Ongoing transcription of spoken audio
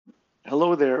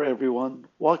Hello there, everyone.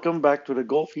 Welcome back to the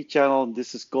Golfy channel.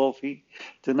 This is Golfy.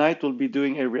 Tonight we'll be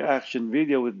doing a reaction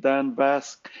video with Dan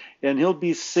Vasc, and he'll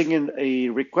be singing a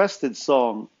requested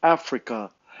song,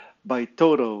 Africa, by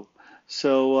Toto.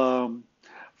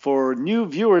 For new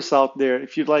viewers out there,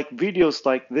 if you like videos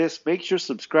like this, make sure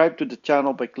subscribe to the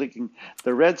channel by clicking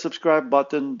the red subscribe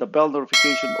button, the bell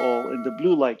notification all, and the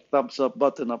blue like thumbs up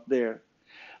button up there.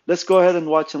 Let's go ahead and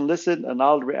watch and listen, and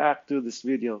I'll react to this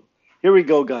video. Here we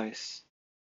go, guys.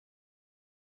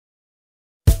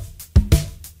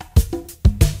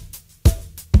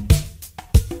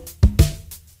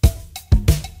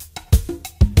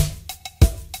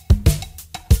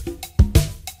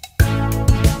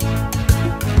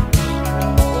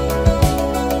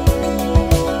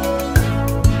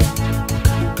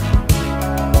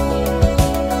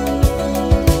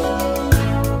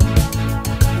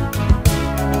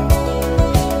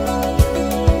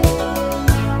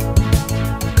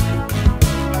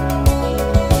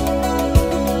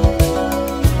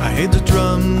 The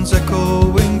drums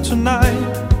echoing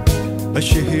tonight, but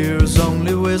she hears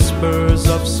only whispers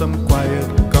of some quiet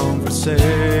conversation.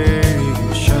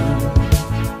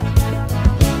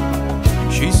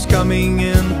 She's coming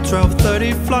in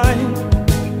 12:30 flight.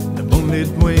 The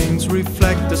moonlit wings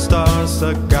reflect the stars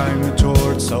that guide me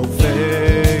towards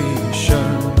salvation.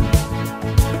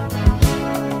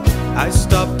 I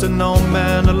stopped an old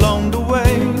man along the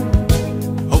way,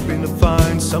 hoping to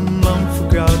find some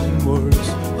long-forgotten words,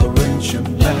 ancient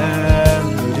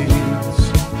melodies.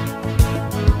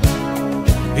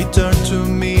 He turned to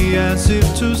me as if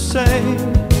to say,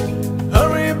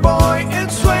 "Hurry boy,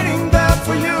 it's waiting there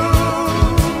for you."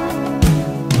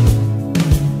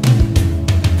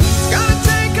 It's gonna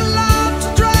take a lot to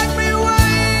drag me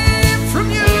away from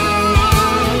you.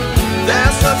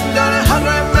 There's nothing that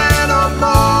 100 men or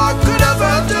more could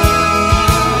ever do.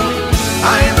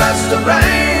 I invest the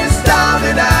rains down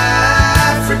in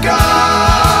Africa.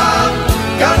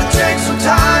 Gonna take some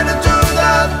time to do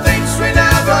the things we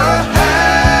never had.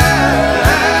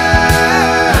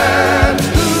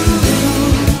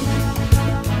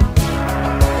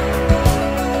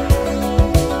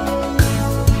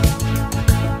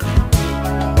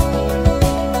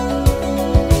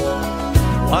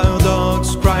 Wild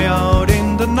dogs cry out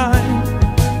in the night,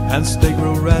 as they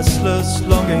grow restless,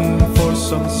 longing for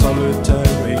some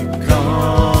solitary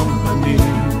company.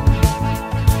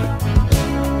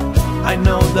 I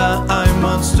know that I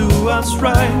must do what's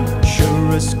right, sure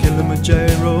as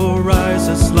Kilimanjaro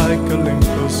rises like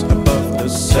Olympus above the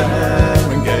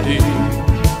Serengeti.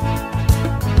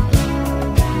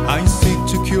 I seek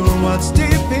to cure what's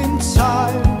deep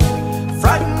inside,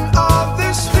 frightened of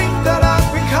this thing that I've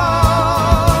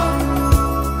become.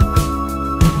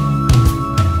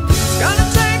 It's gonna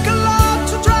take a lot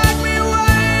to drag me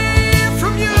away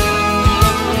from you.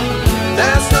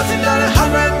 There's nothing that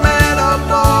 100 men or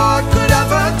more could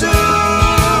ever do.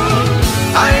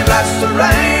 I invest the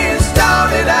rains down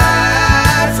in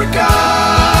Africa.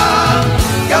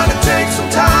 Gonna take some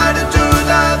time to do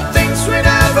the things we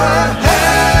never had.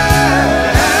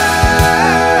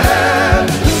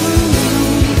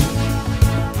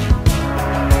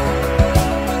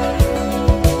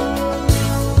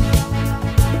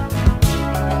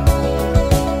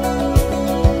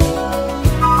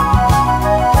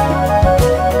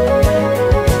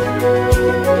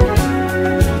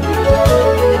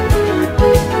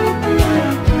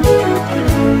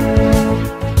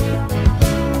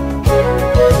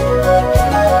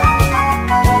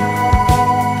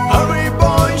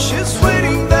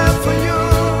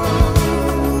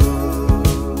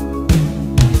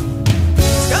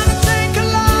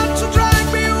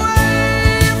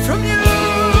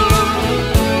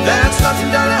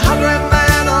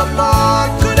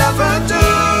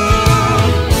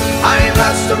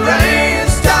 The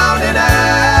rains down in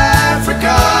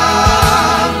Africa.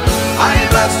 I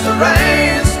invest the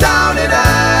rains down in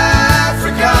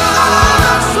Africa.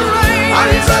 I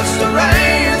invest the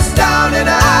rains down in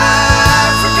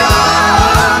Africa.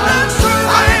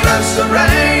 I invest the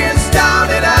rains down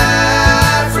in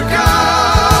Africa.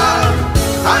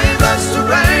 I invest the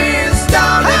rains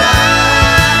down in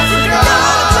Africa.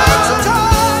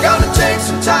 Gonna take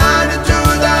some time to do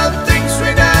the things we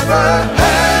never had.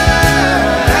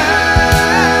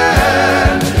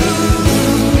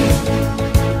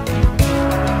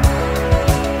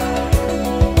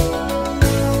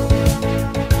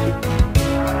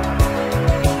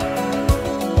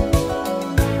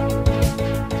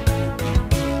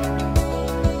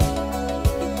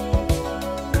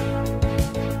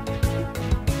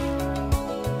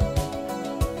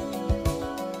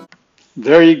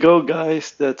 There you go,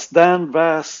 guys. That's Dan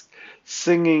Vasc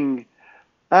singing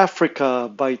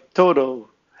Africa by Toto.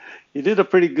 He did a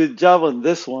pretty good job on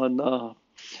this one.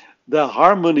 The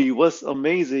harmony was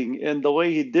amazing, and the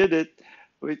way he did it,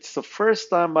 it's the first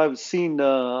time I've seen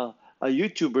a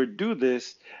YouTuber do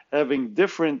this, having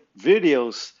different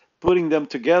videos, putting them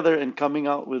together and coming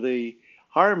out with a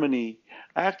harmony.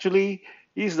 Actually,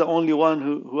 he's the only one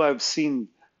who I've seen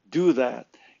do that.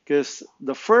 Because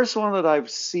the first one that I've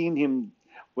seen him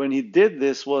when he did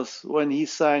this was when he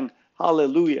sang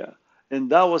Hallelujah. And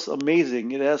that was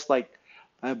amazing. It has like,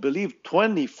 I believe,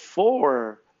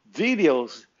 24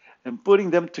 videos and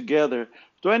putting them together.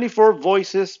 24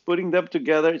 voices, putting them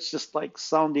together. It's just like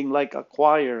sounding like a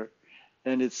choir.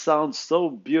 And it sounds so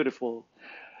beautiful.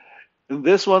 In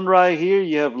this one right here,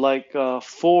 you have like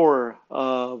four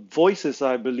voices,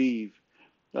 I believe.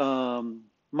 I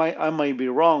might be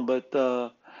wrong,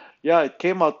 but yeah, it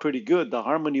came out pretty good. The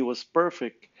harmony was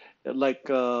perfect, like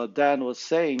Dan was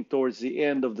saying towards the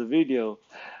end of the video.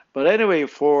 But anyway,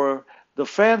 for the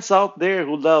fans out there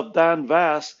who love Dan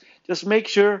Vasc, just make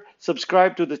sure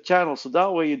subscribe to the channel so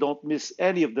that way you don't miss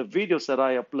any of the videos that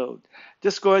I upload.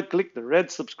 Just go ahead, click the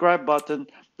red subscribe button,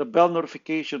 the bell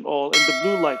notification all, and the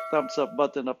blue like thumbs up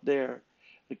button up there.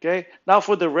 Okay, now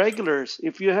for the regulars,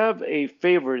 if you have a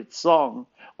favorite song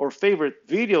or favorite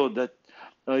video that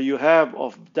you have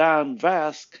of Dan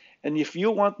Vasc, and if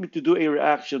you want me to do a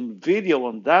reaction video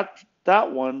on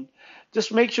that one,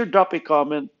 just make sure drop a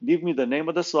comment, leave me the name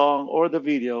of the song or the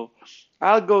video.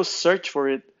 I'll go search for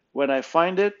it. When I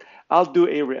find it, I'll do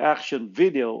a reaction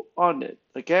video on it.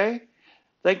 Okay?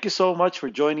 Thank you so much for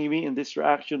joining me in this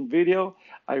reaction video.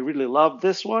 I really love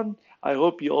this one. I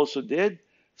hope you also did.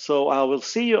 So I will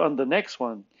see you on the next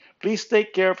one. Please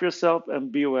take care of yourself and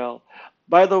be well.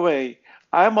 By the way,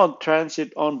 I'm on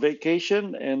transit on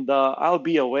vacation and I'll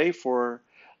be away for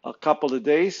a couple of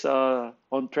days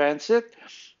on transit.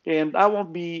 And I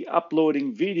won't be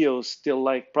uploading videos till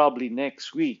like probably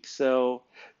next week. So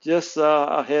just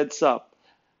a heads up.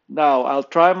 Now, I'll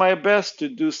try my best to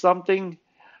do something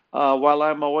while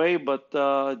I'm away, but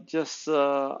just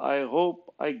I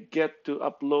hope I get to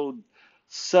upload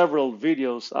several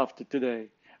videos after today.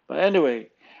 But anyway,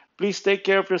 please take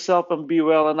care of yourself and be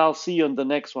well, and I'll see you on the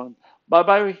next one. Bye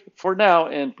bye for now,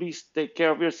 and please take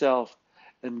care of yourself,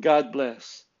 and God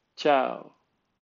bless. Ciao.